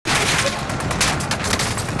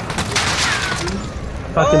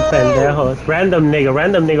Fucking pendejos. Random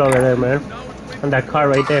nigga over there, man. On that car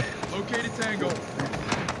right there. Located Tango.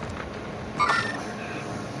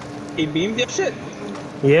 He beamed your shit?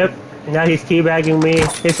 Yep. Now he's teabagging me.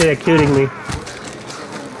 He's executing me.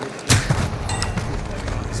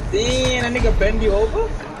 Damn, that nigga bend you over?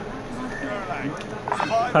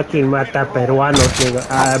 Fucking mata peruanos, nigga.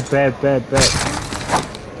 I bet.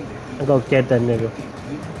 I'm gonna get that nigga.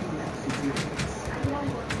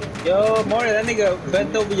 Yo, Mori, that nigga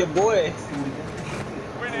bent over your boy.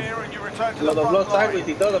 Win here and you return to Lo the dobló front line. sideways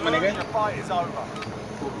y todo, my nigga. Your fight is over.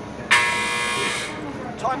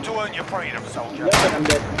 Time to earn your freedom, soldier. Yep, and I'm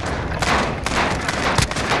dead.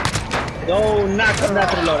 Do not come down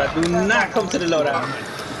to the loadout. Do not come to the loadout.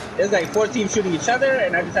 There's like 4 teams shooting each other,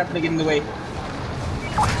 and I just happen to get in the way.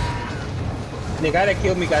 The guy that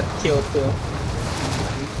killed me got killed too.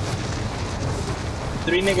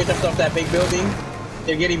 3 niggas jumped off that big building.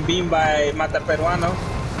 They're getting beamed by Mata Peruano.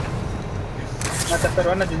 Mata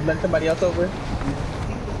Peruano just bent somebody else over.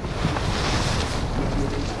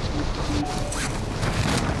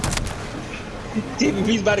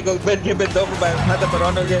 TVP's about to go get bent over by Mata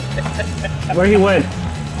Peruano again. Where he went?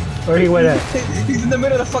 Where he went at? He's in the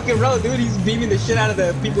middle of the fucking road, dude. He's beaming the shit out of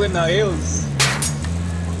the people in the hills.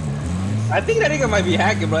 I think that nigga might be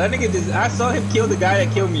hacking, bro. That nigga just, I saw him kill the guy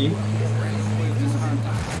that killed me.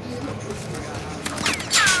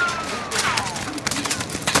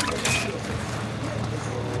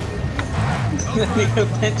 That nigga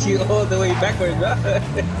bent you all the way backwards, bro.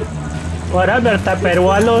 What other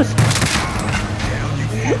peruanos?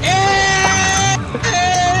 Hey!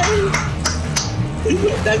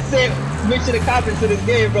 That's it. Mission accomplished in this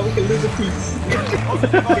game, bro. We can lose a piece.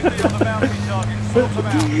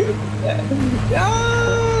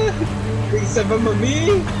 He said, remember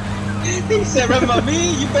me? He said, remember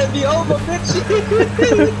me? You better be over, bitch.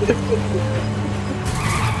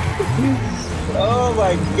 Oh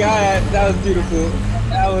my god, that was beautiful.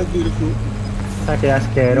 That was beautiful. Qué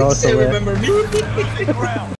asqueroso, He said, güey. remember me?